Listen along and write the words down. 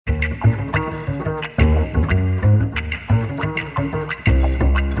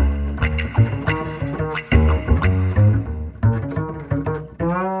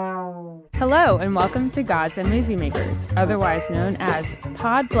and welcome to Gods and Movie Makers, otherwise known as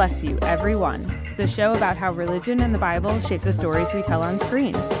Pod Bless You, Everyone, the show about how religion and the Bible shape the stories we tell on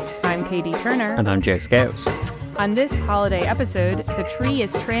screen. I'm Katie Turner. And I'm Joe Scales. On this holiday episode, the tree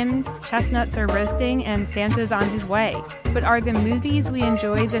is trimmed, chestnuts are roasting, and Santa's on his way. But are the movies we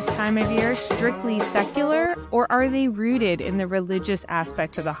enjoy this time of year strictly secular, or are they rooted in the religious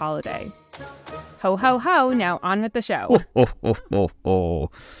aspects of the holiday? Ho, ho, ho, now on with the show.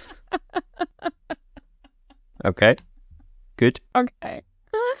 Okay. Good. Okay.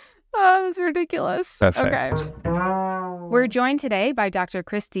 Oh, that's ridiculous. Perfect. Okay. We're joined today by Dr.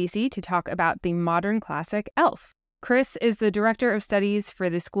 Chris Deacy to talk about the modern classic Elf. Chris is the Director of Studies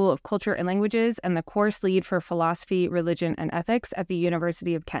for the School of Culture and Languages and the course lead for Philosophy, Religion, and Ethics at the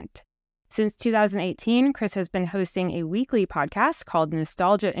University of Kent. Since 2018, Chris has been hosting a weekly podcast called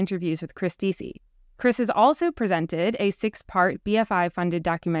Nostalgia Interviews with Chris Deacy. Chris has also presented a 6-part BFI-funded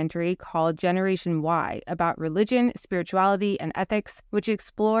documentary called Generation Y about religion, spirituality, and ethics, which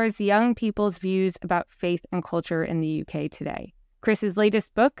explores young people's views about faith and culture in the UK today. Chris's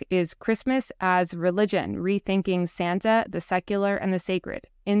latest book is Christmas as Religion, Rethinking Santa, the Secular and the Sacred.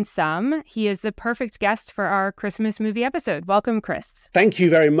 In sum, he is the perfect guest for our Christmas movie episode. Welcome, Chris. Thank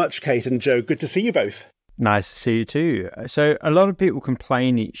you very much, Kate and Joe. Good to see you both. Nice to see you too. So a lot of people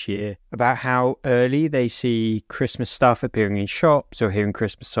complain each year about how early they see Christmas stuff appearing in shops or hearing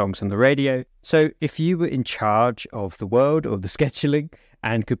Christmas songs on the radio. So if you were in charge of the world or the scheduling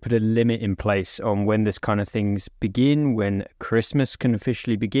and could put a limit in place on when this kind of things begin, when Christmas can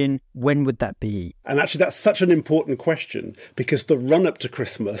officially begin, when would that be? And actually, that's such an important question because the run-up to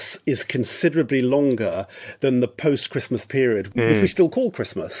Christmas is considerably longer than the post-Christmas period, which we still call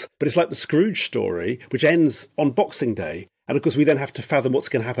Christmas. But it's like the Scrooge story, which ends on Boxing Day. And of course, we then have to fathom what's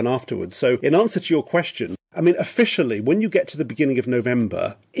going to happen afterwards. So in answer to your question, I mean, officially, when you get to the beginning of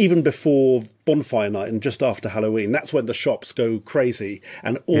November, even before bonfire night and just after Halloween, that's when the shops go crazy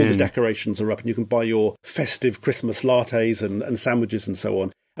and all the decorations are up and you can buy your festive Christmas lattes and sandwiches and so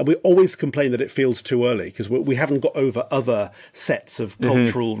on. And we always complain that it feels too early because we haven't got over other sets of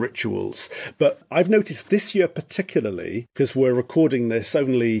cultural rituals. But I've noticed this year particularly, because we're recording this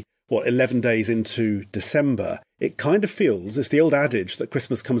only 11 days into December, it kind of feels, it's the old adage that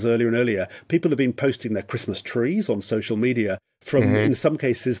Christmas comes earlier and earlier. People have been posting their Christmas trees on social media from, in some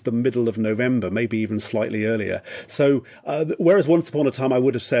cases, the middle of November, maybe even slightly earlier. So, whereas once upon a time I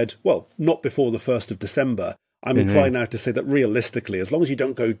would have said, well, not before the 1st of December, I'm inclined now to say that realistically, as long as you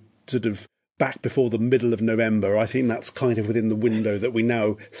don't go sort of back before the middle of November, I think that's kind of within the window that we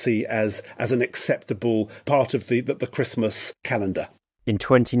now see as an acceptable part of the Christmas calendar. In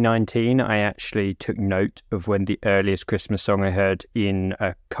 2019, I actually took note of when the earliest Christmas song I heard in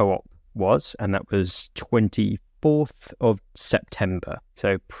a co-op was, and that was 24th of September.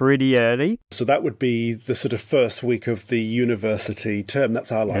 So pretty early. So that would be the sort of first week of the university term.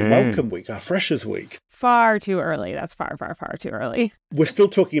 That's our welcome week, our freshers week. Far too early. That's far, far, far too early. We're still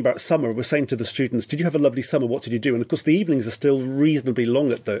talking about summer. We're saying to the students, did you have a lovely summer? What did you do? And of course, the evenings are still reasonably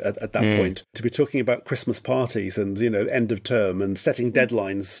long at that point. To be talking about Christmas parties and, end of term and setting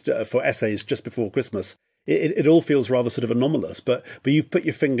deadlines for essays just before Christmas. It all feels rather sort of anomalous, but you've put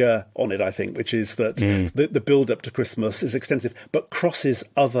your finger on it, I think, which is that the build-up to Christmas is extensive, but crosses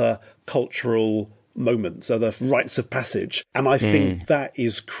other cultural moments, other rites of passage. And I think that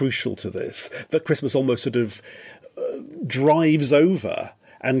is crucial to this, that Christmas almost sort of drives over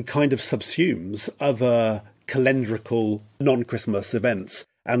and kind of subsumes other calendrical non-Christmas events.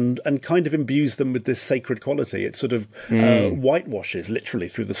 And kind of imbues them with this sacred quality. It sort of whitewashes, literally,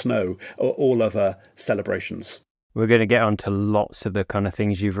 through the snow, all other celebrations. We're going to get on to lots of the kind of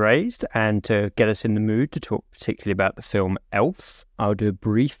things you've raised, and to get us in the mood to talk particularly about the film Elf, I'll do a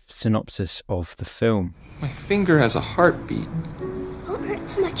brief synopsis of the film. My finger has a heartbeat. Won't hurt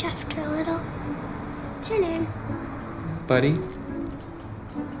so much after a little. What's your name? Buddy?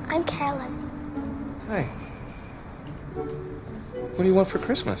 I'm Carolyn. Hi. What do you want for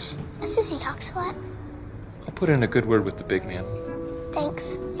Christmas? A sissy talks a lot. I'll put in a good word with the big man.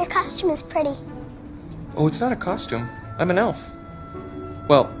 Thanks. Your costume is pretty. Oh, it's not a costume. I'm an elf.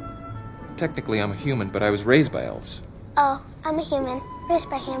 Well, technically I'm a human, but I was raised by elves. Oh, I'm a human. Raised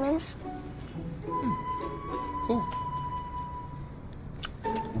by humans. Cool.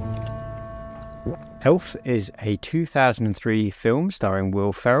 Elf is a 2003 film starring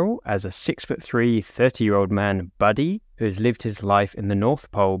Will Ferrell as a 6'3", 30-year-old man, Buddy, who has lived his life in the North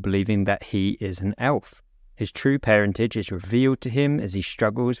Pole believing that he is an elf. His true parentage is revealed to him as he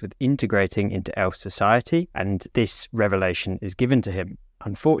struggles with integrating into elf society, and this revelation is given to him.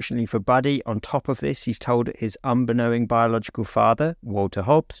 Unfortunately for Buddy, on top of this, he's told that his unbeknowing biological father, Walter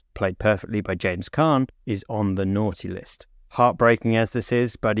Hobbs, played perfectly by James Caan, is on the naughty list. Heartbreaking as this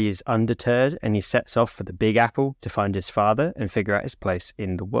is, Buddy is undeterred and he sets off for the Big Apple to find his father and figure out his place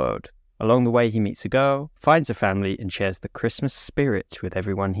in the world. Along the way, he meets a girl, finds a family, and shares the Christmas spirit with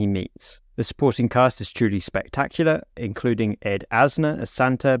everyone he meets. The supporting cast is truly spectacular, including Ed Asner as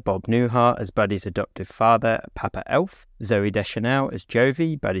Santa, Bob Newhart as Buddy's adoptive father, Papa Elf, Zooey Deschanel as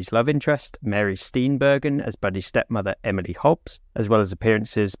Jovi, Buddy's love interest, Mary Steenburgen as Buddy's stepmother, Emily Hobbs, as well as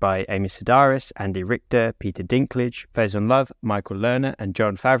appearances by Amy Sedaris, Andy Richter, Peter Dinklage, Faison Love, Michael Lerner, and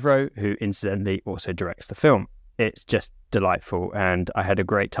Jon Favreau, who incidentally also directs the film. It's just delightful, and I had a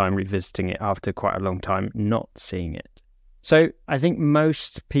great time revisiting it after quite a long time not seeing it. So I think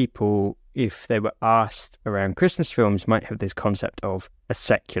most people, if they were asked around Christmas films, might have this concept of a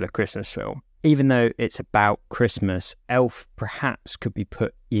secular Christmas film. Even though it's about Christmas, Elf perhaps could be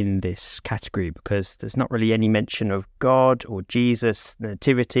put in this category because there's not really any mention of God or Jesus,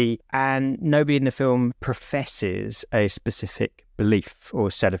 nativity, and nobody in the film professes a specific belief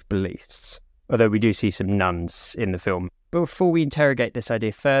or set of beliefs. Although we do see some nuns in the film. But before we interrogate this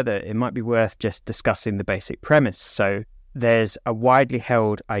idea further, it might be worth just discussing the basic premise. So there's a widely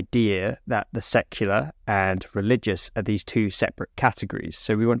held idea that the secular and religious are these two separate categories.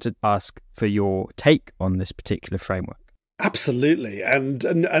 So we want to ask for your take on this particular framework. Absolutely. And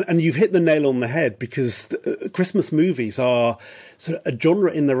you've hit the nail on the head, because Christmas movies are sort of a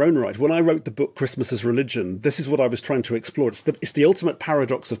genre in their own right. When I wrote the book Christmas as Religion, this is what I was trying to explore. It's the ultimate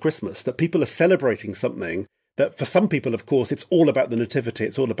paradox of Christmas, that people are celebrating something that for some people, of course, it's all about the nativity,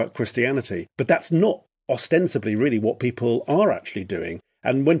 it's all about Christianity. But that's not ostensibly really what people are actually doing.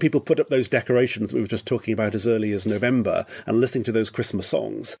 And when people put up those decorations that we were just talking about as early as November and listening to those Christmas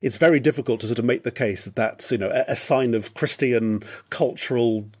songs, it's very difficult to sort of make the case that that's, a sign of Christian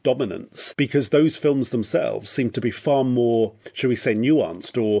cultural dominance, because those films themselves seem to be far more, shall we say,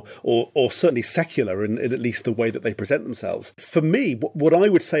 nuanced or certainly secular in at least the way that they present themselves. For me, what I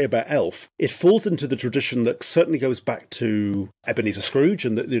would say about Elf, it falls into the tradition that certainly goes back to Ebenezer Scrooge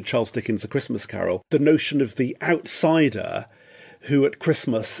and the Charles Dickens' A Christmas Carol, the notion of the outsider who at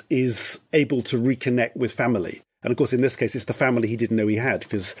Christmas is able to reconnect with family. And of course, in this case, it's the family he didn't know he had,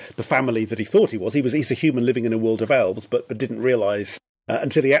 because the family that he thought he's a human living in a world of elves, but didn't realise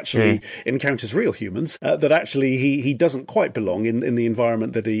until he actually encounters real humans, that actually he doesn't quite belong in the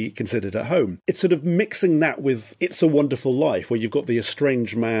environment that he considered at home. It's sort of mixing that with It's a Wonderful Life, where you've got the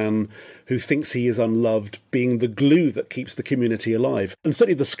estranged man who thinks he is unloved being the glue that keeps the community alive. And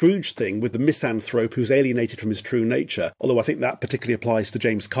certainly the Scrooge thing with the misanthrope who's alienated from his true nature, although I think that particularly applies to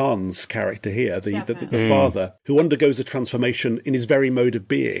James Caan's character here, the father, who undergoes a transformation in his very mode of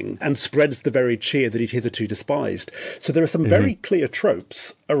being and spreads the very cheer that he'd hitherto despised. So there are some very clear tropes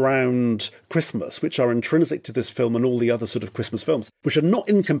around Christmas which are intrinsic to this film and all the other sort of Christmas films, which are not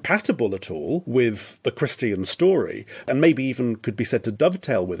incompatible at all with the Christian story, and maybe even could be said to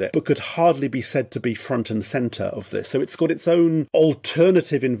dovetail with it, but could hardly be said to be front and centre of this. So it's got its own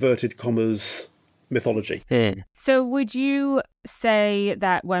alternative, inverted commas, mythology. So would you say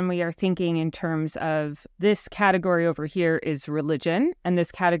that when we are thinking in terms of this category over here is religion and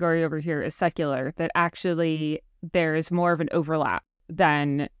this category over here is secular, that actually there is more of an overlap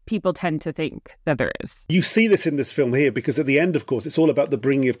than people tend to think that there is? You see this in this film here, because at the end, of course, it's all about the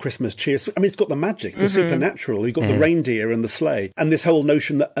bringing of Christmas cheer. I mean, it's got the magic, the supernatural. You've got the reindeer and the sleigh. And this whole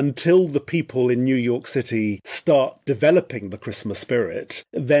notion that until the people in New York City start developing the Christmas spirit,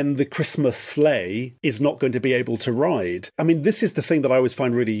 then the Christmas sleigh is not going to be able to ride. I mean, this is the thing that I always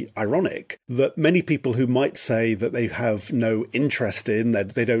find really ironic, that many people who might say that they have no interest in,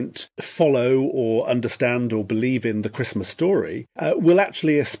 that they don't follow or understand or believe in the Christmas story, will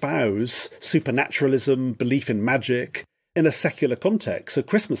actually espouse supernaturalism, belief in magic in a secular context. So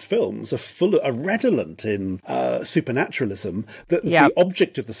Christmas films are redolent in supernaturalism, that the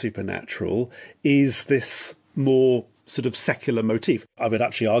object of the supernatural is this more sort of secular motif. I would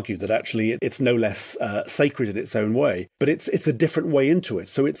actually argue that actually it's no less sacred in its own way, but it's a different way into it.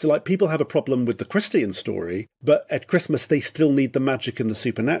 So it's like people have a problem with the Christian story, but at Christmas they still need the magic and the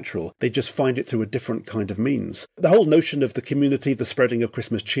supernatural. They just find it through a different kind of means. The whole notion of the community, the spreading of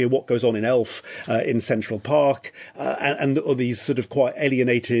Christmas cheer, what goes on in Elf, in Central Park, and all these sort of quite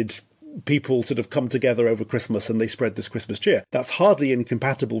alienated people sort of come together over Christmas and they spread this Christmas cheer. That's hardly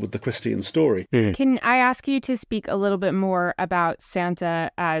incompatible with the Christian story. Can I ask you to speak a little bit more about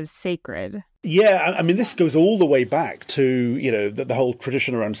Santa as sacred? Yeah, I mean, this goes all the way back to, you know, the whole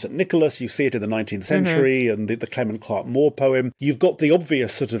tradition around St. Nicholas. You see it in the 19th century and the Clement Clarke Moore poem. You've got the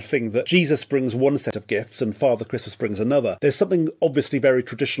obvious sort of thing that Jesus brings one set of gifts and Father Christmas brings another. There's something obviously very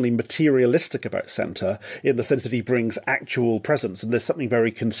traditionally materialistic about Santa in the sense that he brings actual presents, and there's something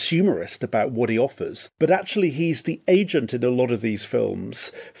very consumerist about what he offers. But actually, he's the agent in a lot of these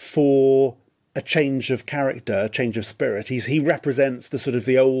films for a change of character, a change of spirit. He represents the sort of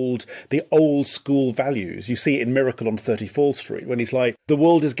the old school values. You see it in Miracle on 34th Street when he's like, the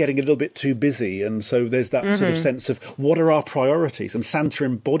world is getting a little bit too busy, and so there's that sort of sense of what are our priorities, and Santa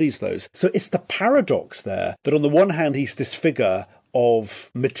embodies those. So it's the paradox there that on the one hand he's this figure of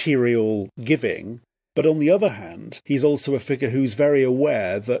material giving, but on the other hand, he's also a figure who's very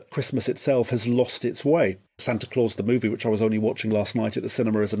aware that Christmas itself has lost its way. Santa Claus the movie, which I was only watching last night at the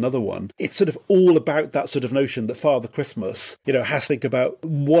cinema, is another one. It's sort of all about that sort of notion that Father Christmas, you know, has to think about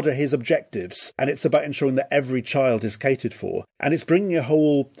what are his objectives, and it's about ensuring that every child is catered for. And it's bringing a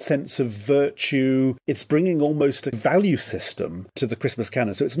whole sense of virtue. It's bringing almost a value system to the Christmas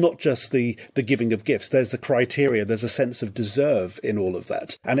canon. So it's not just the giving of gifts. There's a criteria. There's a sense of deserve in all of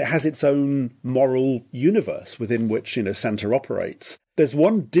that. And it has its own moral universe within which, you know, Santa operates. There's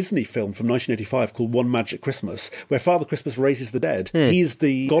one Disney film from 1985 called One Magic Christmas, where Father Christmas raises the dead. He's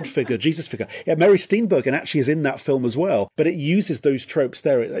the God figure, Jesus figure. Yeah, Mary Steenburgen actually is in that film as well, but it uses those tropes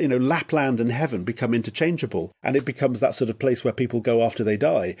there. You know, Lapland and heaven become interchangeable, and it becomes that sort of place where people go after they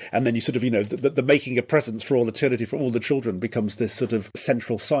die. And then you sort of, you know, the making of presents for all eternity for all the children becomes this sort of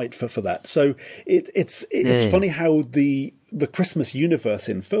central site for that. So it's funny how the Christmas universe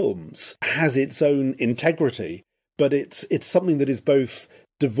in films has its own integrity, but it's something that is both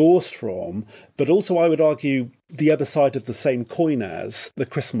divorced from, but also, I would argue, the other side of the same coin as the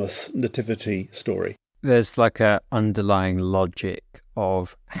Christmas nativity story. There's like a underlying logic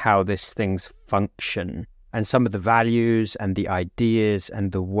of how these things function, and some of the values and the ideas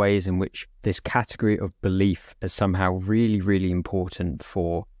and the ways in which this category of belief is somehow really, really important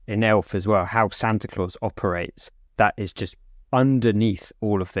for an elf as well, how Santa Claus operates. That is just underneath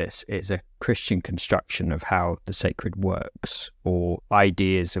all of this is a Christian construction of how the sacred works, or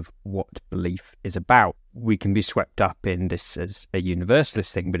ideas of what belief is about. We can be swept up in this as a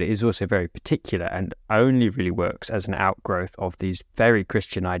universalist thing, but it is also very particular and only really works as an outgrowth of these very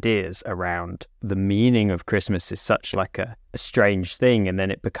Christian ideas around the meaning of Christmas is such like a strange thing, and then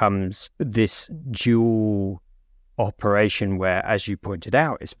it becomes this dual operation where, as you pointed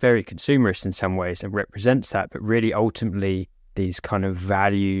out, it's very consumerist in some ways and represents that, but really ultimately these kind of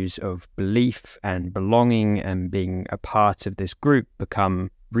values of belief and belonging and being a part of this group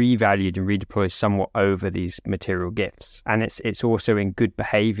become revalued and redeployed somewhat over these material gifts. And it's also in good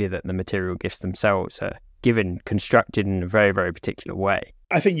behaviour that the material gifts themselves are given, constructed in a very, very particular way.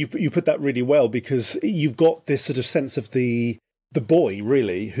 I think you put that really well, because you've got this sort of sense of the boy,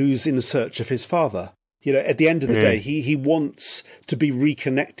 really, who's in search of his father. You know, at the end of the day, he wants to be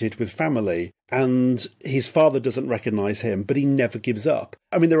reconnected with family, and his father doesn't recognise him, but he never gives up.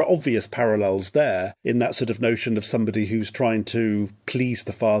 I mean, there are obvious parallels there in that sort of notion of somebody who's trying to please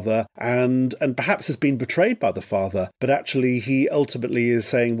the father and perhaps has been betrayed by the father, but actually he ultimately is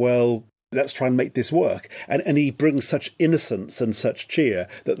saying, well, let's try and make this work. And he brings such innocence and such cheer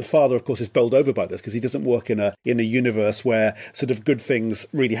that the father, of course, is bowled over by this, because he doesn't work in a universe where sort of good things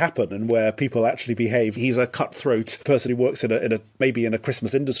really happen and where people actually behave. He's a cutthroat person who works in a maybe in a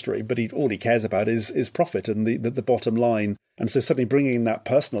Christmas industry, but all he cares about is profit and the bottom line. And so suddenly bringing in that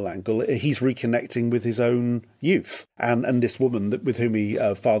personal angle, he's reconnecting with his own youth and this woman with whom he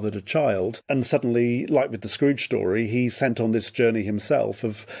fathered a child. And suddenly, like with the Scrooge story, he's sent on this journey himself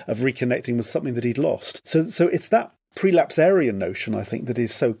of reconnecting with something that he'd lost. So it's that prelapsarian notion, I think, that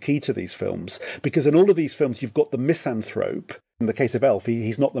is so key to these films, because in all of these films you've got the misanthrope. In the case of Elf,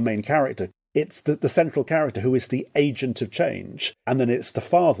 he's not the main character. It's the central character who is the agent of change, and then it's the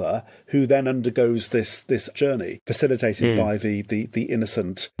father who then undergoes this journey, facilitated by the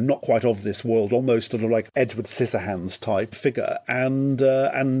innocent, not quite of this world, almost sort of like Edward Scissorhands type figure, and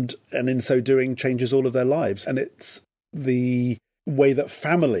in so doing changes all of their lives. And it's the way that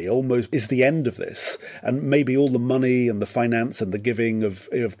family almost is the end of this, and maybe all the money and the finance and the giving of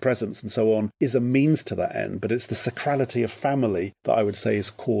presents and so on is a means to that end, but it's the sacrality of family that I would say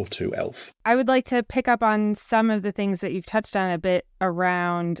is core to Elf. I would like to pick up on some of the things that you've touched on a bit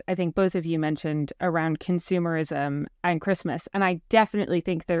around, I think both of you mentioned, around consumerism and Christmas. And I definitely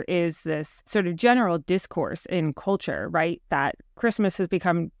think there is this sort of general discourse in culture, right, that Christmas has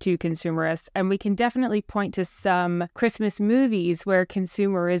become too consumerist. And we can definitely point to some Christmas movies where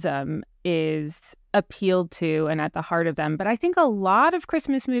consumerism is appealed to and at the heart of them. But I think a lot of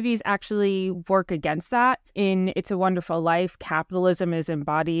Christmas movies actually work against that. In It's a Wonderful Life, capitalism is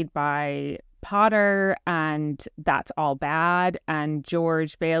embodied by Potter, and that's all bad. And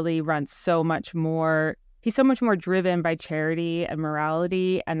George Bailey runs so much more. He's so much more driven by charity and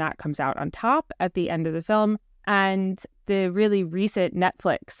morality, and that comes out on top at the end of the film. And the really recent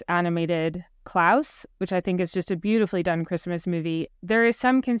Netflix animated Klaus, which I think is just a beautifully done Christmas movie. There is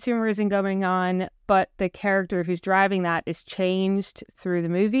some consumerism going on, but the character who's driving that is changed through the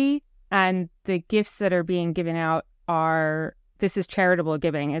movie. And the gifts that are being given out this is charitable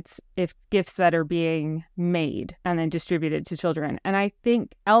giving. It's gifts that are being made and then distributed to children. And I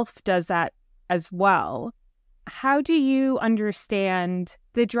think Elf does that as well. How do you understand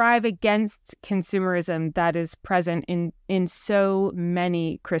the drive against consumerism that is present in so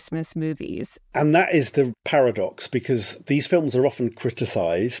many Christmas movies? And that is the paradox, because these films are often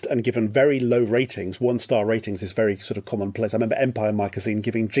criticised and given very low ratings. 1-star ratings is very sort of commonplace. I remember Empire magazine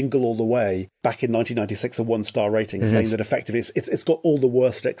giving Jingle All the Way back in 1996 a 1-star rating, saying that effectively it's got all the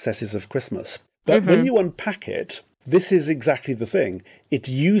worst excesses of Christmas. But when you unpack it, this is exactly the thing. It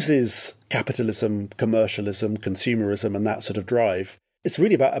uses capitalism, commercialism, consumerism, and that sort of drive. It's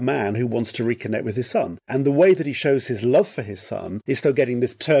really about a man who wants to reconnect with his son. And the way that he shows his love for his son is still getting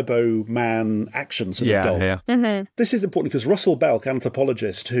this Turbo Man action sort of doll. Yeah. This is important because Russell Belk, an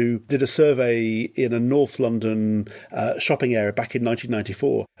anthropologist who did a survey in a North London shopping area back in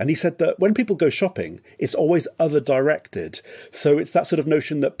 1994, and he said that when people go shopping, it's always other-directed. So it's that sort of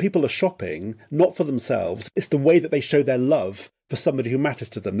notion that people are shopping not for themselves. It's the way that they show their love for somebody who matters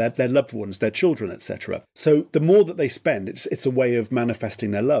to them, their loved ones, their children, etc. So the more that they spend, it's a way of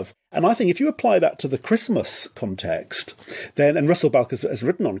manifesting their love. And I think if you apply that to the Christmas context, then, and Russell Belk has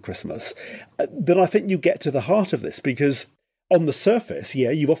written on Christmas, then I think you get to the heart of this, because on the surface,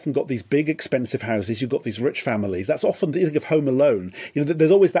 you've often got these big, expensive houses. You've got these rich families. That's often, you think of Home Alone.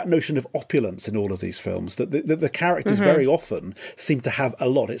 There's always that notion of opulence in all of these films. That the characters very often seem to have a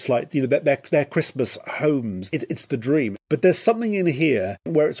lot. It's like, their Christmas homes. It's the dream. But there's something in here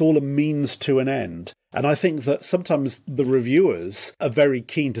where it's all a means to an end. And I think that sometimes the reviewers are very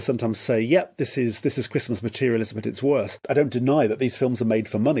keen to sometimes say, yep, this is Christmas materialism at its worst. I don't deny that these films are made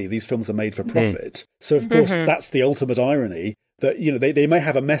for money. These films are made for profit. So, of course, that's the ultimate irony, that, they may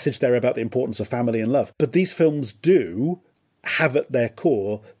have a message there about the importance of family and love. But these films do have at their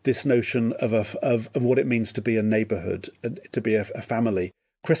core this notion of what it means to be a neighbourhood, to be a family.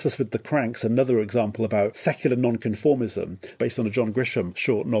 Christmas with the Cranks, another example about secular nonconformism based on a John Grisham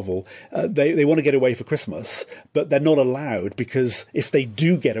short novel. They want to get away for Christmas, but they're not allowed, because if they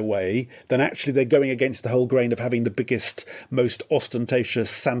do get away, then actually they're going against the whole grain of having the biggest, most ostentatious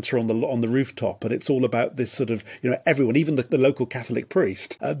Santa on the rooftop. And it's all about this sort of, everyone, even the local Catholic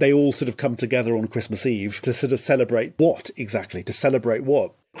priest, they all sort of come together on Christmas Eve to sort of celebrate what exactly? To celebrate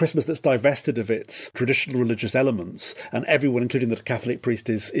what? Christmas that's divested of its traditional religious elements, and everyone, including the Catholic priest,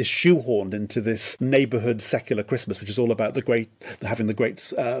 is shoehorned into this neighbourhood secular Christmas, which is all about having the great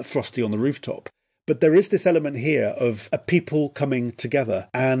frosty on the rooftop. But there is this element here of a people coming together.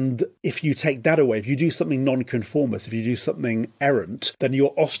 And if you take that away, if you do something non-conformist, if you do something errant, then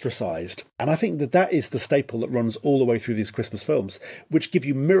you're ostracised. And I think that is the staple that runs all the way through these Christmas films, which give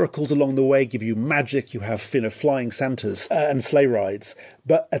you miracles along the way, give you magic. You have flying Santas and sleigh rides.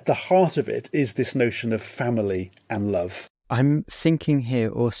 But at the heart of it is this notion of family and love. I'm thinking here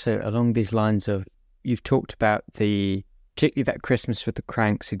also along these lines of, you've talked about particularly that Christmas with the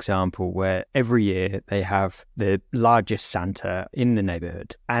Cranks example, where every year they have the largest Santa in the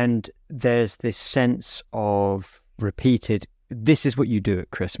neighbourhood. And there's this sense of repeated, this is what you do at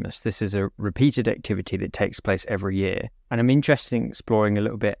Christmas. This is a repeated activity that takes place every year. And I'm interested in exploring a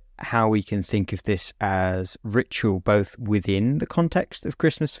little bit how we can think of this as ritual, both within the context of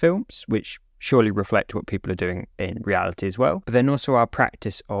Christmas films, which surely reflect what people are doing in reality as well, but then also our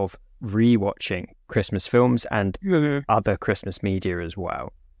practice of rewatching Christmas films and other Christmas media as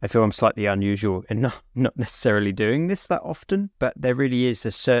well. I feel I'm slightly unusual in not necessarily doing this that often, but there really is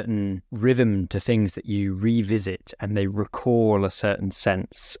a certain rhythm to things that you revisit, and they recall a certain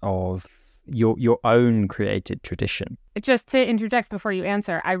sense of your own created tradition. Just to interject before you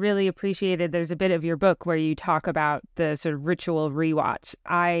answer, I really appreciated there's a bit of your book where you talk about the sort of ritual rewatch.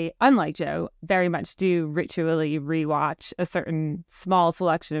 I, unlike Joe, very much do ritually rewatch a certain small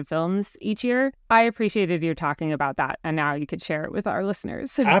selection of films each year. I appreciated you talking about that, and now you could share it with our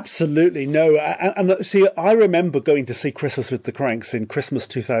listeners. Absolutely. No. And see, I remember going to see Christmas with the Cranks in Christmas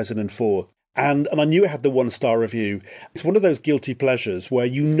 2004. And I knew it had the 1-star review. It's one of those guilty pleasures where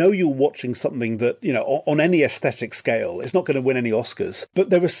you know you're watching something that, you know, on any aesthetic scale, it's not going to win any Oscars. But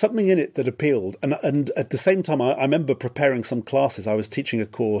there was something in it that appealed. And at the same time, I remember preparing some classes. I was teaching a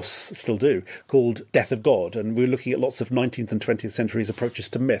course, still do, called Death of God. And we were looking at lots of 19th and 20th centuries approaches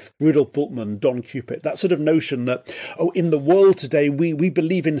to myth. Rudolf Bultmann, Don Cupid, that sort of notion that, in the world today, we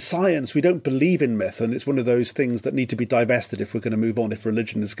believe in science. We don't believe in myth. And it's one of those things that need to be divested if we're going to move on, if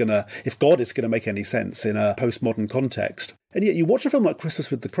religion is going to, if God is going to make any sense in a postmodern context. And yet you watch a film like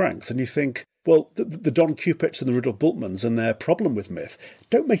Christmas with the Cranks and you think, well, the Don Cupids and the Rudolf Bultmanns and their problem with myth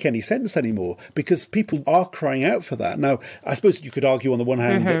don't make any sense anymore because people are crying out for that. Now, I suppose you could argue on the one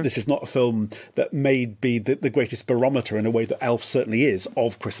hand that this is not a film that may be the greatest barometer in a way that Elf certainly is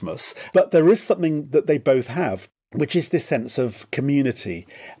of Christmas. But there is something that they both have, which is this sense of community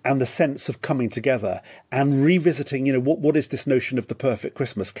and the sense of coming together and revisiting, you know, what is this notion of the perfect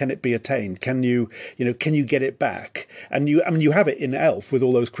Christmas? Can it be attained? Can you get it back? And you have it in Elf with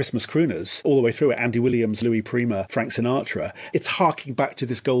all those Christmas crooners all the way through it. Andy Williams, Louis Prima, Frank Sinatra. It's harking back to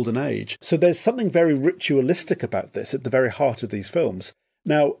this golden age. So there's something very ritualistic about this at the very heart of these films.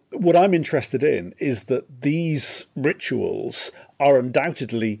 Now, what I'm interested in is that these rituals are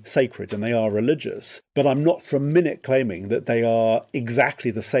undoubtedly sacred and they are religious, but I'm not for a minute claiming that they are exactly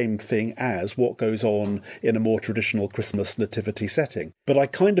the same thing as what goes on in a more traditional Christmas nativity setting. But I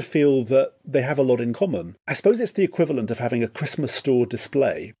kind of feel that they have a lot in common. I suppose it's the equivalent of having a Christmas store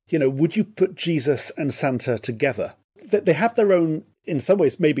display. You know, would you put Jesus and Santa together? They have their own, in some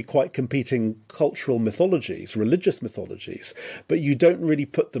ways, maybe quite competing cultural mythologies, religious mythologies, but you don't really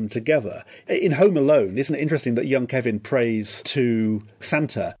put them together. In Home Alone, isn't it interesting that young Kevin prays to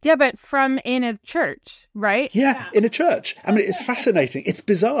Santa? Yeah, but from in a church, right? Yeah, in a church. I mean, it's fascinating. It's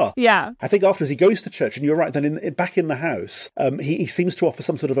bizarre. Yeah. I think afterwards he goes to church, and you're right, then back in the house, he seems to offer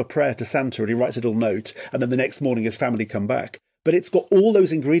some sort of a prayer to Santa, and he writes a little note, and then the next morning his family come back. But it's got all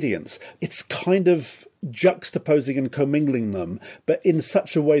those ingredients. It's kind of juxtaposing and commingling them, but in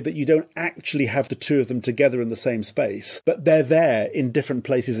such a way that you don't actually have the two of them together in the same space, but they're there in different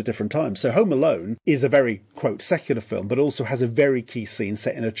places at different times. So Home Alone is a very, quote, secular film, but also has a very key scene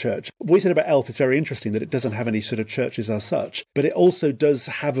set in a church. What you said about Elf is very interesting, that it doesn't have any sort of churches as such, but it also does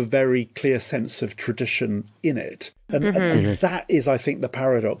have a very clear sense of tradition in it. And that is, I think, the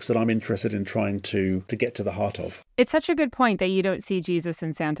paradox that I'm interested in trying to get to the heart of. It's such a good point that you don't see Jesus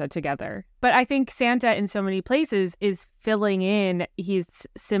and Santa together. But I think Santa in so many places is filling in, he's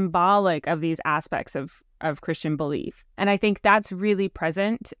symbolic of these aspects of Christian belief. And I think that's really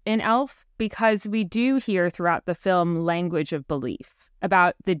present in Elf because we do hear throughout the film language of belief,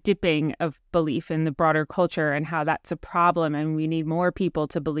 about the dipping of belief in the broader culture and how that's a problem and we need more people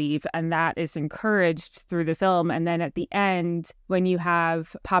to believe. And that is encouraged through the film. And then at the end, when you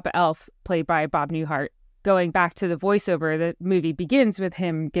have Papa Elf, played by Bob Newhart, going back to the voiceover, the movie begins with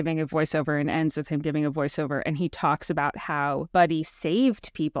him giving a voiceover and ends with him giving a voiceover. And he talks about how Buddy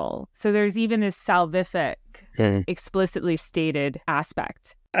saved people. So there's even this salvific, explicitly stated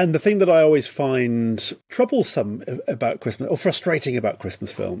aspect. And the thing that I always find troublesome about Christmas, or frustrating about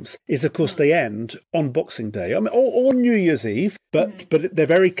Christmas films, is, of course, they end on Boxing Day. I mean, or New Year's Eve, but they're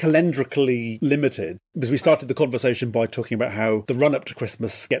very calendrically limited. Because we started the conversation by talking about how the run-up to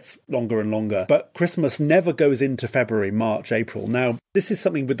Christmas gets longer and longer. But Christmas never goes into February, March, April. Now, this is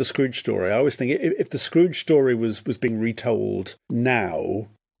something with the Scrooge story. I always think if the Scrooge story was being retold now,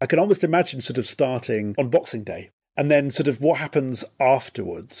 I can almost imagine sort of starting on Boxing Day. And then sort of what happens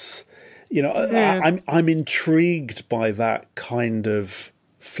afterwards. You know, I'm intrigued by that kind of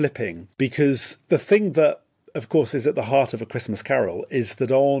flipping, because the thing that, of course, is at the heart of A Christmas Carol is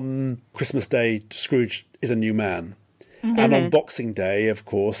that on Christmas Day, Scrooge is a new man. And on Boxing Day, of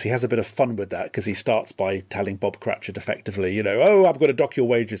course, he has a bit of fun with that because he starts by telling Bob Cratchit effectively, you know, oh, I've got to dock your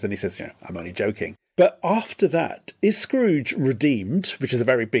wages. And he says, you know, I'm only joking. But after that, is Scrooge redeemed, which is a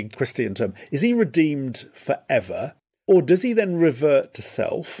very big Christian term, is he redeemed forever? Or does he then revert to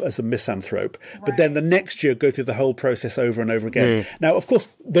self as a misanthrope, but then the next year go through the whole process over and over again? Now, of course,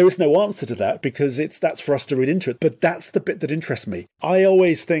 there is no answer to that because that's for us to read into it. But that's the bit that interests me. I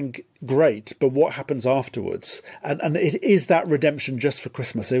always think, great, but what happens afterwards? And it is that redemption just for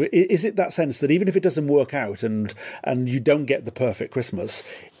Christmas. So is it that sense that even if it doesn't work out and you don't get the perfect Christmas,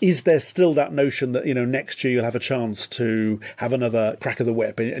 is there still that notion that, you know, next year you'll have a chance to have another crack of the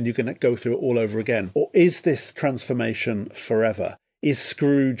whip and you can go through it all over again? Or is this transformation forever? is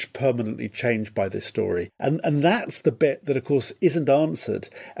Scrooge permanently changed by this story? And that's the bit that, of course, isn't answered,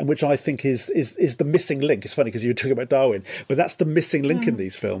 and which I think is the missing link. It's funny because you were talking about Darwin, but that's the missing link in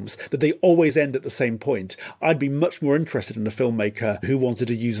these films, that they always end at the same point. I'd be much more interested in a filmmaker who wanted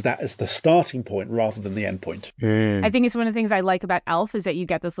to use that as the starting point rather than the end point. I think it's one of the things I like about Elf is that you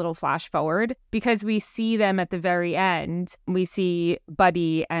get this little flash forward, because we see them at the very end. We see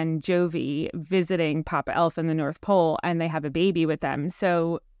Buddy and Jovi visiting Papa Elf in the North Pole, and they have a baby with them.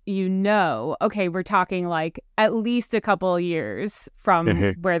 So okay, we're talking like at least a couple of years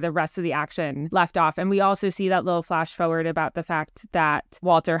from where the rest of the action left off. And we also see that little flash forward about the fact that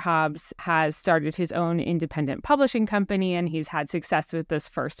Walter Hobbs has started his own independent publishing company, and he's had success with this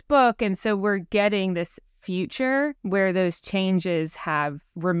first book. And so we're getting this future where those changes have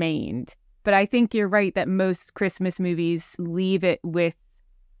remained. But I think you're right that most Christmas movies leave it with,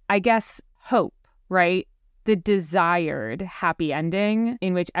 I guess, hope, right? The desired happy ending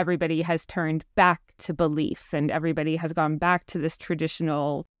in which everybody has turned back to belief and everybody has gone back to this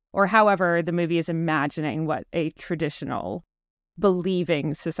traditional, or however the movie is imagining what a traditional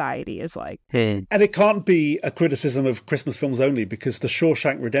believing society is like. And it can't be a criticism of Christmas films only, because The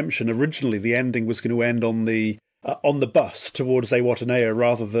Shawshank Redemption, originally the ending was going to end on the bus towards Zihuatanejo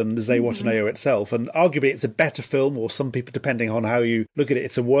rather than Zihuatanejo itself. And arguably it's a better film, or some people, depending on how you look at it,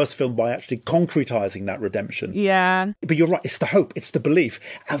 it's a worse film by actually concretizing that redemption. Yeah. But you're right, it's the hope, it's the belief.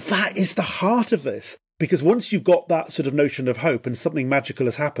 And that is the heart of this. Because once you've got that sort of notion of hope and something magical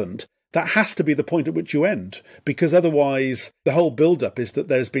has happened, that has to be the point at which you end. Because otherwise, the whole build-up is that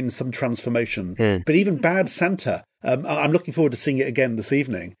there's been some transformation. But even Bad Santa, I'm looking forward to seeing it again this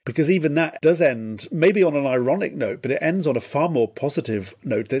evening, because even that does end maybe on an ironic note, but it ends on a far more positive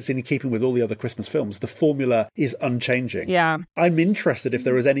note that's in keeping with all the other Christmas films. The formula is unchanging. Yeah. I'm interested if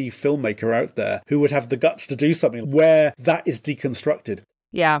there is any filmmaker out there who would have the guts to do something where that is deconstructed.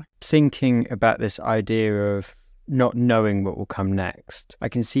 Yeah. Thinking about this idea of not knowing what will come next, I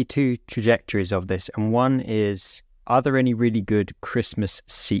can see two trajectories of this. And one is, are there any really good Christmas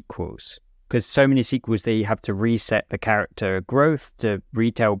sequels? Because so many sequels, they have to reset the character growth to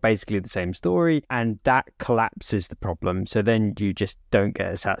retell basically the same story, and that collapses the problem. So then you just don't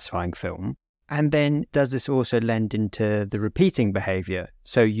get a satisfying film. And then does this also lend into the repeating behavior?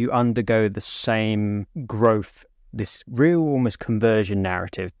 So you undergo the same growth, this real almost conversion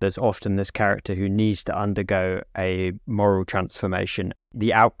narrative. There's often this character who needs to undergo a moral transformation.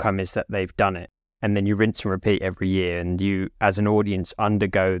 The outcome is that they've done it. And then you rinse and repeat every year, and you, as an audience,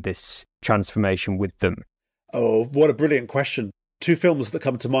 undergo this transformation with them. Oh, what a brilliant question. Two films that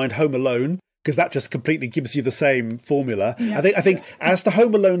come to mind, Home Alone, because that just completely gives you the same formula. Yeah. I think as the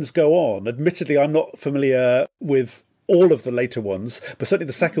Home Alones go on, admittedly, I'm not familiar with all of the later ones, but certainly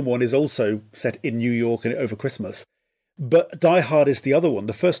the second one is also set in New York and over Christmas. But Die Hard is the other one.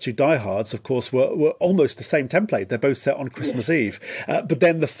 The first two Die Hards, of course, were almost the same template. They're both set on Christmas Eve. But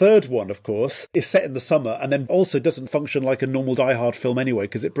then the third one, of course, is set in the summer, and then also doesn't function like a normal Die Hard film anyway,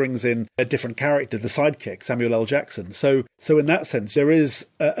 because it brings in a different character, the sidekick, Samuel L. Jackson. So in that sense, there is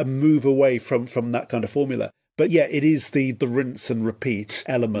a move away from that kind of formula. But yeah, it is the rinse and repeat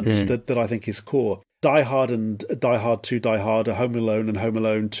element that I think is core. Die Hard and Die Hard 2, Die Hard, Home Alone and Home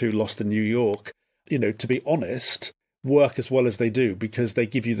Alone 2, Lost in New York, to be honest, work as well as they do, because they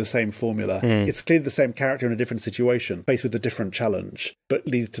give you the same formula. It's clearly the same character in a different situation, faced with a different challenge, but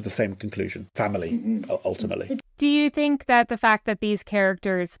leads to the same conclusion. Family, ultimately. Do you think that the fact that these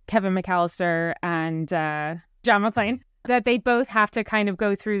characters, Kevin McAllister and John McClane, that they both have to kind of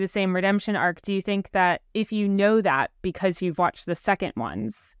go through the same redemption arc, do you think that if you know that because you've watched the second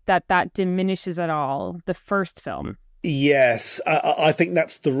ones, that diminishes at all the first film? Yes, I think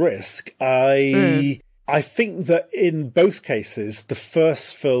that's the risk. I think that in both cases, the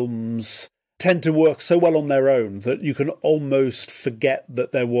first films tend to work so well on their own that you can almost forget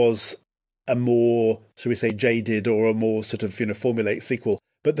that there was a more, shall we say, jaded or a more sort of, formulaic sequel.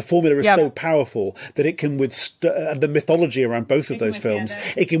 But the formula is so powerful that it can withstand the mythology around both of those films.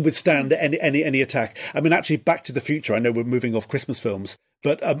 It can withstand any attack. I mean, actually, Back to the Future, I know we're moving off Christmas films,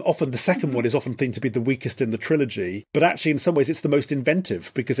 but often the second one is often seen to be the weakest in the trilogy. But actually, in some ways, it's the most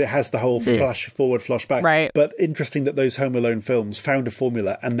inventive because it has the whole flash forward, flash back. Right. But interesting that those Home Alone films found a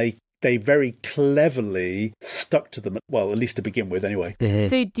formula and they very cleverly stuck to them, well, at least to begin with, anyway.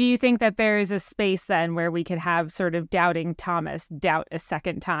 So do you think that there is a space then where we could have sort of Doubting Thomas doubt a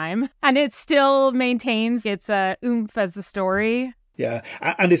second time, and it still maintains its oomph as a story? Yeah,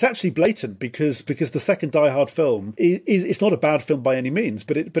 and it's actually blatant because the second Die Hard film it's not a bad film by any means,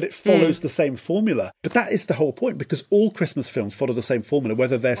 but it follows the same formula. But that is the whole point, because all Christmas films follow the same formula,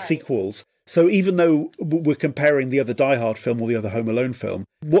 whether they're sequels So even though we're comparing the other Die Hard film or the other Home Alone film,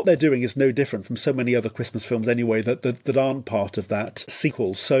 what they're doing is no different from so many other Christmas films anyway that aren't part of that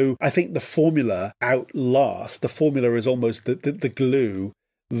sequel. So I think the formula outlasts. The formula is almost the glue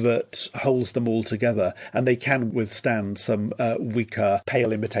that holds them all together, and they can withstand some weaker,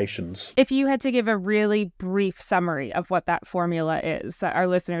 pale imitations. If you had to give a really brief summary of what that formula is, that our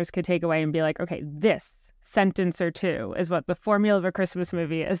listeners could take away and be like, okay, this sentence or two is what the formula of a Christmas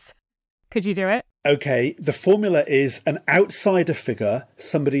movie is, could you do it? Okay, the formula is an outsider figure,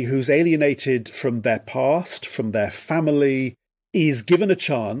 somebody who's alienated from their past, from their family, is given a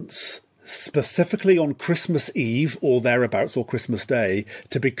chance, specifically on Christmas Eve or thereabouts, or Christmas Day,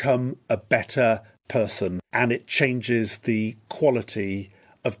 to become a better person. And it changes the quality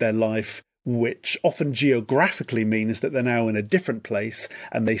of their life, which often geographically means that they're now in a different place,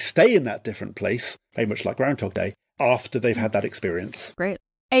 and they stay in that different place, very much like Groundhog Day, after they've had that experience. Great.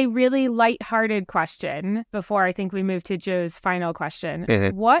 A really lighthearted question before I think we move to Joe's final question.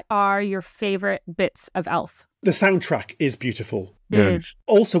 Mm-hmm. What are your favorite bits of Elf? The soundtrack is beautiful. Mm.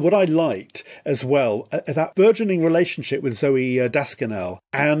 Also, what I liked as well, that burgeoning relationship with Zooey Deschanel,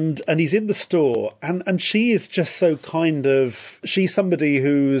 and he's in the store, and she is just so kind of, she's somebody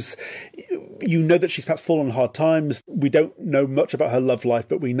who's, you know that she's perhaps fallen on hard times. We don't know much about her love life,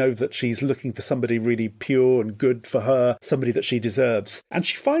 but we know that she's looking for somebody really pure and good for her, somebody that she deserves. And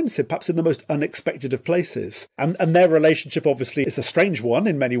she finds him perhaps in the most unexpected of places. And their relationship obviously is a strange one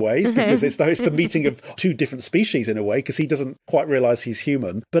in many ways, because it's the meeting of two different species in a way, because he doesn't quite realise he's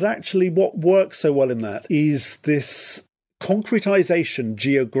human. But actually what works so well in that is this concretization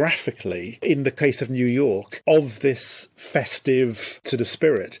geographically, in the case of New York, of this festive sort of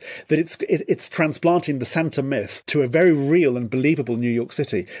spirit, that it's transplanting the Santa myth to a very real and believable New York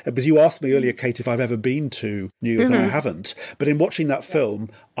City. Because you asked me earlier, Kate, if I've ever been to New York, and I haven't. But in watching that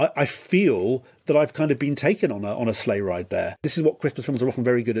film, I feel that I've kind of been taken on a sleigh ride there. This is what Christmas films are often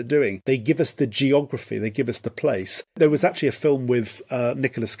very good at doing. They give us the geography, they give us the place. There was actually a film with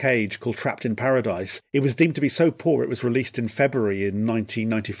Nicolas Cage called Trapped in Paradise. It was deemed to be so poor it was released in February in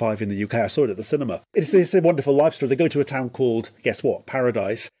 1995 in the UK. I saw it at the cinema. It's a wonderful life story. They go to a town called, guess what,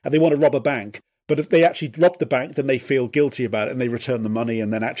 Paradise, and they want to rob a bank. But if they actually rob the bank, then they feel guilty about it and they return the money,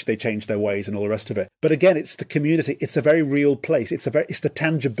 and then actually they change their ways and all the rest of it. But again, it's the community. It's a very real place. It's the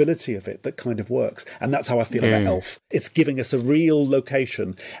tangibility of it that kind of works. And that's how I feel about Elf. It's giving us a real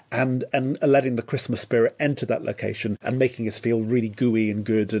location and letting the Christmas spirit enter that location and making us feel really gooey and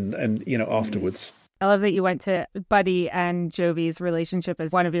good and afterwards. I love that you went to Buddy and Jovi's relationship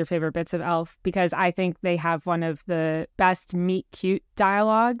as one of your favorite bits of Elf, because I think they have one of the best meet-cute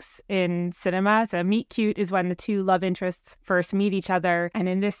dialogues in cinema. So meet-cute is when the two love interests first meet each other. And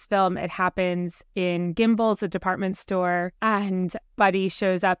in this film, it happens in Gimbel's, the department store, and Buddy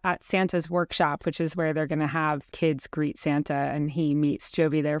shows up at Santa's workshop, which is where they're going to have kids greet Santa, and he meets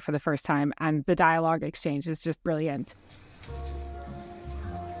Jovi there for the first time. And the dialogue exchange is just brilliant.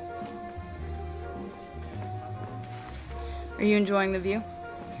 Are you enjoying the view?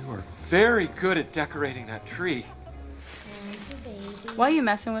 You are very good at decorating that tree. Why are you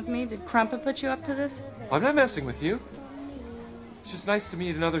messing with me? Did Crumpet put you up to this? I'm not messing with you. It's just nice to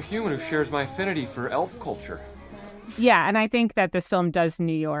meet another human who shares my affinity for elf culture. Yeah, and I think that this film does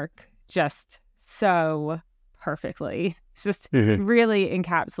New York just so perfectly. It's just really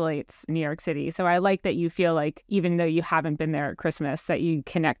encapsulates New York City. So I like that you feel like, even though you haven't been there at Christmas, that you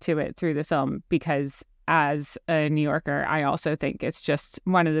connect to it through the film, because as a New Yorker, I also think it's just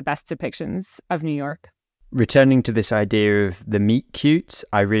one of the best depictions of New York. Returning to this idea of the meet cute,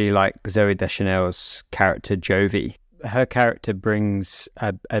 I really like Zooey Deschanel's character Jovi. Her character brings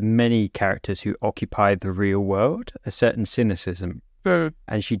many characters who occupy the real world a certain cynicism.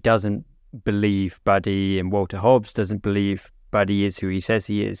 And she doesn't believe Buddy, and Walter Hobbs doesn't believe Buddy is who he says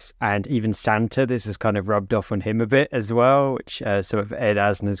he is. And even Santa, this has kind of rubbed off on him a bit as well, which some of Ed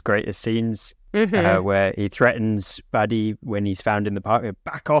Asner's greatest scenes, where he threatens Buddy when he's found in the park,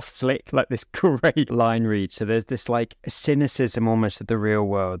 back off Slick, like this great line read. So there's this like cynicism almost of the real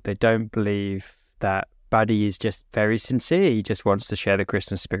world. They don't believe that Buddy is just very sincere. He just wants to share the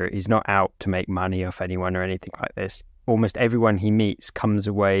Christmas spirit. He's not out to make money off anyone or anything like this. Almost everyone he meets comes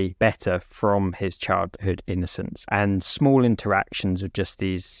away better from his childhood innocence. And small interactions of just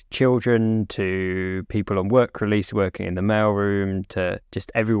these children to people on work release working in the mailroom to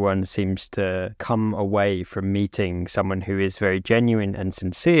just everyone seems to come away from meeting someone who is very genuine and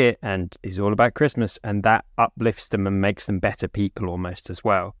sincere and is all about Christmas, and that uplifts them and makes them better people almost as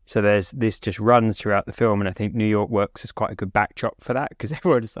well. So this just runs throughout the film, and I think New York works as quite a good backdrop for that, because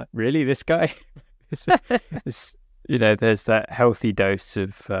everyone's like, really, this guy? There's that healthy dose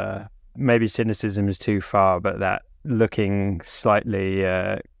of maybe cynicism is too far, but that looking slightly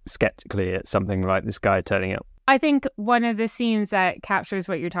skeptically at something like this guy turning up. I think one of the scenes that captures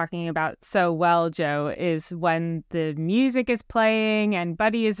what you're talking about so well, Joe, is when the music is playing and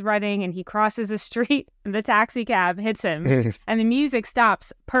Buddy is running and he crosses a street and the taxi cab hits him and the music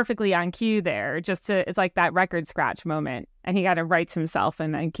stops perfectly on cue there. It's like that record scratch moment. And he kind of rights himself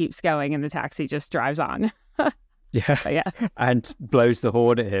and then keeps going and the taxi just drives on. Yeah. And blows the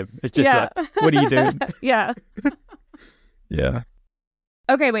horn at him. It's just like, what are you doing? Yeah. Yeah.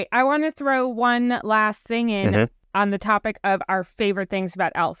 Okay, wait. I want to throw one last thing in on the topic of our favorite things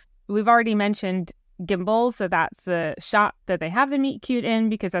about Elf. We've already mentioned gimbals, so that's the shot that they have the meet cute in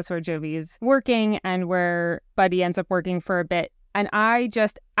because that's where Jovi is working and where Buddy ends up working for a bit. And I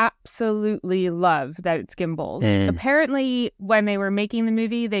just absolutely love that it's gimbals. Apparently, when they were making the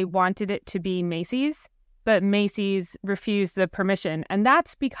movie, they wanted it to be Macy's, but Macy's refused the permission. And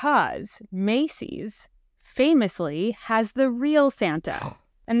that's because Macy's famously has the real Santa.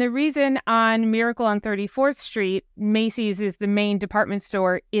 And the reason on Miracle on 34th Street, Macy's is the main department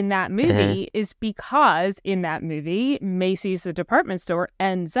store in that movie is because in that movie, Macy's, the department store,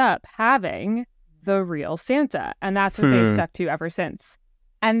 ends up having the real Santa. And that's what they've stuck to ever since.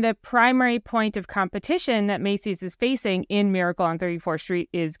 And the primary point of competition that Macy's is facing in Miracle on 34th Street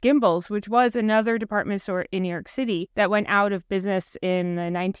is Gimbals, which was another department store in New York City that went out of business in the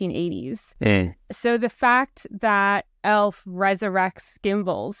 1980s. So the fact that Elf resurrects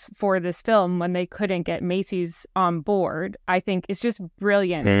Gimbals for this film when they couldn't get Macy's on board, I think is just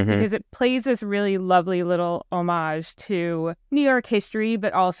brilliant because it plays this really lovely little homage to New York history,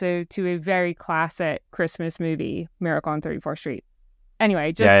 but also to a very classic Christmas movie, Miracle on 34th Street.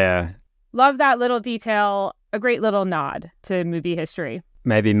 Anyway, just love that little detail, a great little nod to movie history.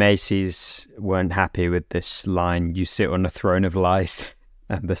 Maybe Macy's weren't happy with this line, "You sit on a throne of lies,"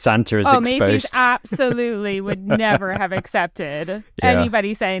 and the Santa is exposed. Macy's absolutely would never have accepted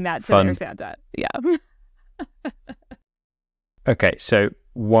anybody saying that to their Santa. Yeah. Okay, so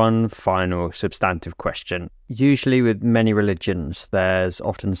one final substantive question. Usually with many religions, there's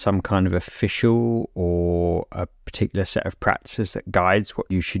often some kind of official or a particular set of practices that guides what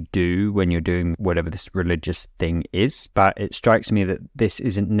you should do when you're doing whatever this religious thing is. But it strikes me that this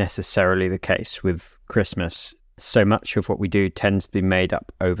isn't necessarily the case with Christmas. So much of what we do tends to be made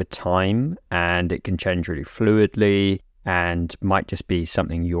up over time, and it can change really fluidly and might just be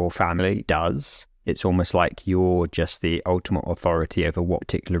something your family does. It's almost like you're just the ultimate authority over what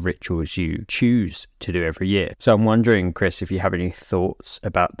particular rituals you choose to do every year. So I'm wondering, Chris, if you have any thoughts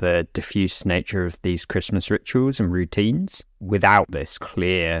about the diffuse nature of these Christmas rituals and routines without this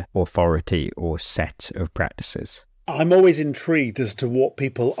clear authority or set of practices. I'm always intrigued as to what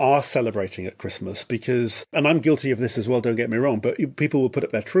people are celebrating at Christmas because, and I'm guilty of this as well, don't get me wrong, but people will put up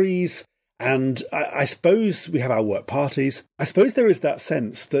their trees. And I suppose we have our work parties. I suppose there is that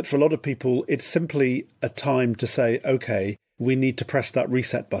sense that for a lot of people, it's simply a time to say, okay, we need to press that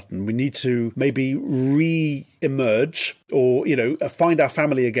reset button. We need to maybe re-emerge or, find our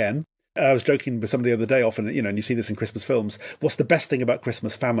family again. I was joking with somebody the other day often, and you see this in Christmas films. What's the best thing about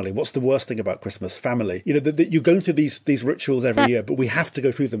Christmas? Family. What's the worst thing about Christmas? Family. That you're going through these rituals every year, but we have to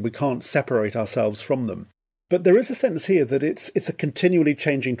go through them. We can't separate ourselves from them. But there is a sense here that it's a continually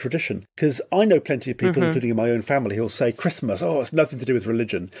changing tradition, because I know plenty of people, including in my own family, who'll say Christmas, it's nothing to do with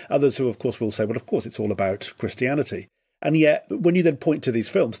religion. Others who, of course, will say, well, of course, it's all about Christianity. And yet, when you then point to these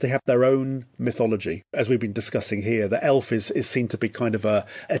films, they have their own mythology. As we've been discussing here, the elf is seen to be kind of a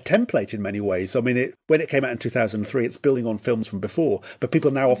template in many ways. I mean, when it came out in 2003, it's building on films from before, but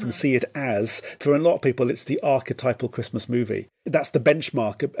people now often see it as, for a lot of people, it's the archetypal Christmas movie. That's the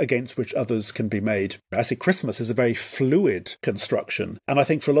benchmark against which others can be made. I see Christmas is a very fluid construction. And I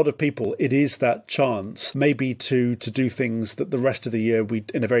think for a lot of people, it is that chance maybe to do things that the rest of the year,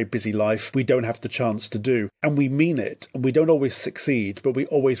 in a very busy life, we don't have the chance to do. And we mean it. And we don't always succeed, but we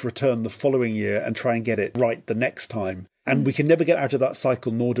always return the following year and try and get it right the next time. And we can never get out of that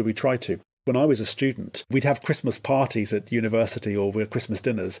cycle, nor do we try to. When I was a student, we'd have Christmas parties at university or Christmas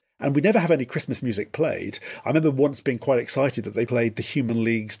dinners, and we'd never have any Christmas music played. I remember once being quite excited that they played the Human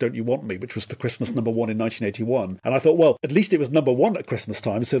League's Don't You Want Me, which was the Christmas #1 in 1981. And I thought, well, at least it was #1 at Christmas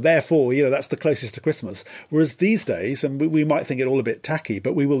time, so therefore, that's the closest to Christmas. Whereas these days, and we might think it all a bit tacky,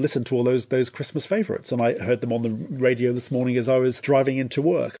 but we will listen to all those Christmas favourites. And I heard them on the radio this morning as I was driving into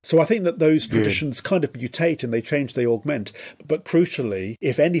work. So I think that those traditions kind of mutate and they change, they augment. But crucially,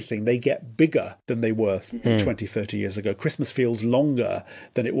 if anything, they get bigger than they were 20, 30 years ago. Christmas feels longer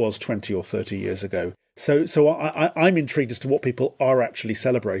than it was 20 or 30 years ago. So I'm intrigued as to what people are actually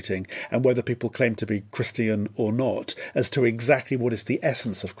celebrating and whether people claim to be Christian or not, as to exactly what is the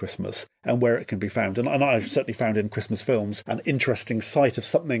essence of Christmas and where it can be found. And I've certainly found in Christmas films an interesting site of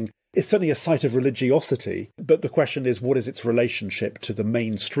something. It's certainly a site of religiosity, but the question is, what is its relationship to the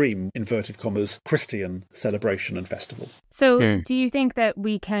mainstream, inverted commas, Christian celebration and festival? So do you think that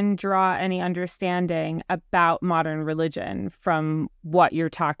we can draw any understanding about modern religion from what you're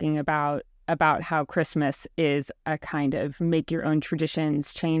talking about how Christmas is a kind of make your own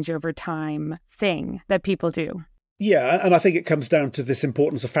traditions, change over time thing that people do? Yeah, and I think it comes down to this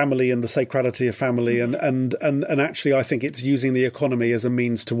importance of family and the sacrality of family, and actually I think it's using the economy as a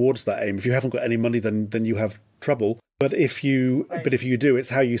means towards that aim. If you haven't got any money, then you have trouble. But if you do, it's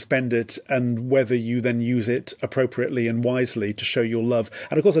how you spend it and whether you then use it appropriately and wisely to show your love.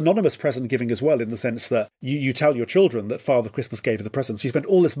 And of course, anonymous present giving as well, in the sense that you tell your children that Father Christmas gave you the presents. You spent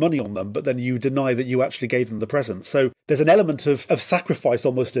all this money on them, but then you deny that you actually gave them the presents. So there's an element of sacrifice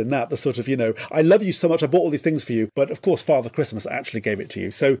almost in that, the sort of, I love you so much, I bought all these things for you, but of course Father Christmas actually gave it to you.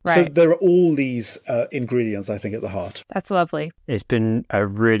 So there are all these ingredients, I think, at the heart. That's lovely. It's been a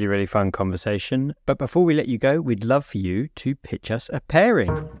really, really fun conversation. But before we let you go, we'd love for you to pitch us a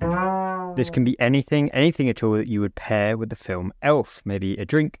pairing. This can be anything at all that you would pair with the film Elf. Maybe a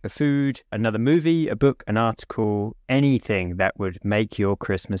drink, a food, another movie, a book, an article, anything that would make your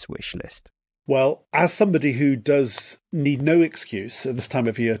Christmas wish list. Well, as somebody who does need no excuse at this time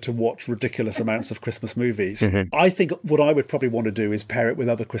of year to watch ridiculous amounts of Christmas movies, I think what I would probably want to do is pair it with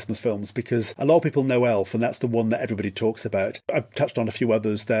other Christmas films, because a lot of people know Elf, and that's the one that everybody talks about. I've touched on a few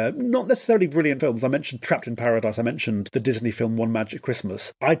others there, not necessarily brilliant films. I mentioned Trapped in Paradise, I mentioned the Disney film One Magic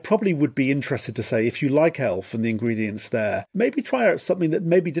Christmas. I probably would be interested to say, if you like Elf and the ingredients there, maybe try out something that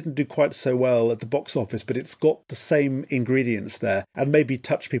maybe didn't do quite so well at the box office, but it's got the same ingredients there, and maybe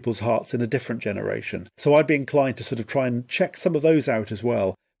touch people's hearts in a different generation. So I'd be inclined to sort of try and check some of those out as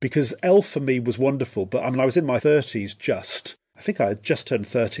well, because Elf for me was wonderful, but I was in my 30s just. I think I had just turned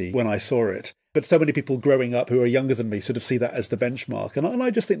 30 when I saw it. But so many people growing up who are younger than me sort of see that as the benchmark. And I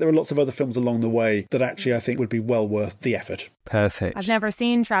just think there are lots of other films along the way that actually I think would be well worth the effort. Perfect. I've never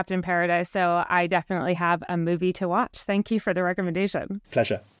seen Trapped in Paradise, so I definitely have a movie to watch. Thank you for the recommendation.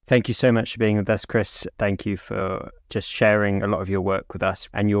 Pleasure. Thank you so much for being with us, Chris. Thank you for just sharing a lot of your work with us.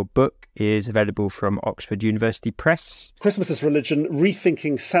 And your book is available from Oxford University Press. Christmas as Religion,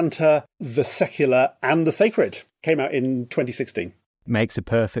 Rethinking Santa, the Secular and the Sacred. Came out in 2016. Makes a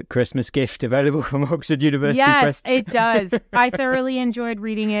perfect Christmas gift, available from Oxford University Press. Yes, it does. I thoroughly enjoyed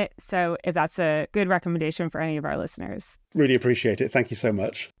reading it. So if that's a good recommendation for any of our listeners. Really appreciate it. Thank you so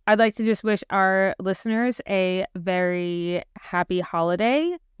much. I'd like to just wish our listeners a very happy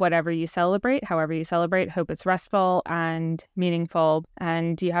holiday. Whatever you celebrate, however you celebrate, hope it's restful and meaningful,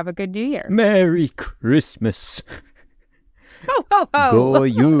 and you have a good New Year. Merry Christmas. Ho, ho, ho. Go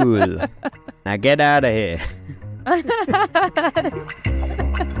Yule. Now get out of here.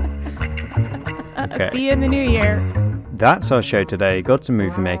 Okay. See you in the new year. That's our show today. Gods and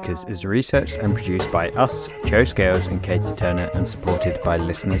Movie Makers is researched and produced by us, Joe Scales and Katie Turner, and supported by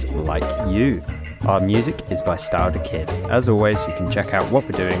listeners like you. Our music is by Style the Kid. As always, you can check out what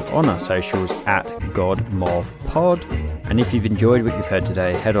we're doing on our socials at GodMovPod. And if you've enjoyed what you've heard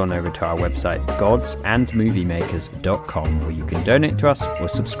today, head on over to our website, godsandmoviemakers.com, where you can donate to us or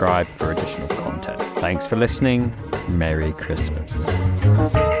subscribe for additional content. Thanks for listening. Merry Christmas.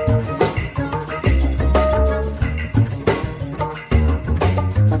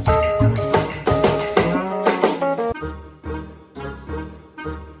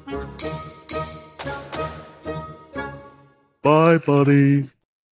 Bye, buddy.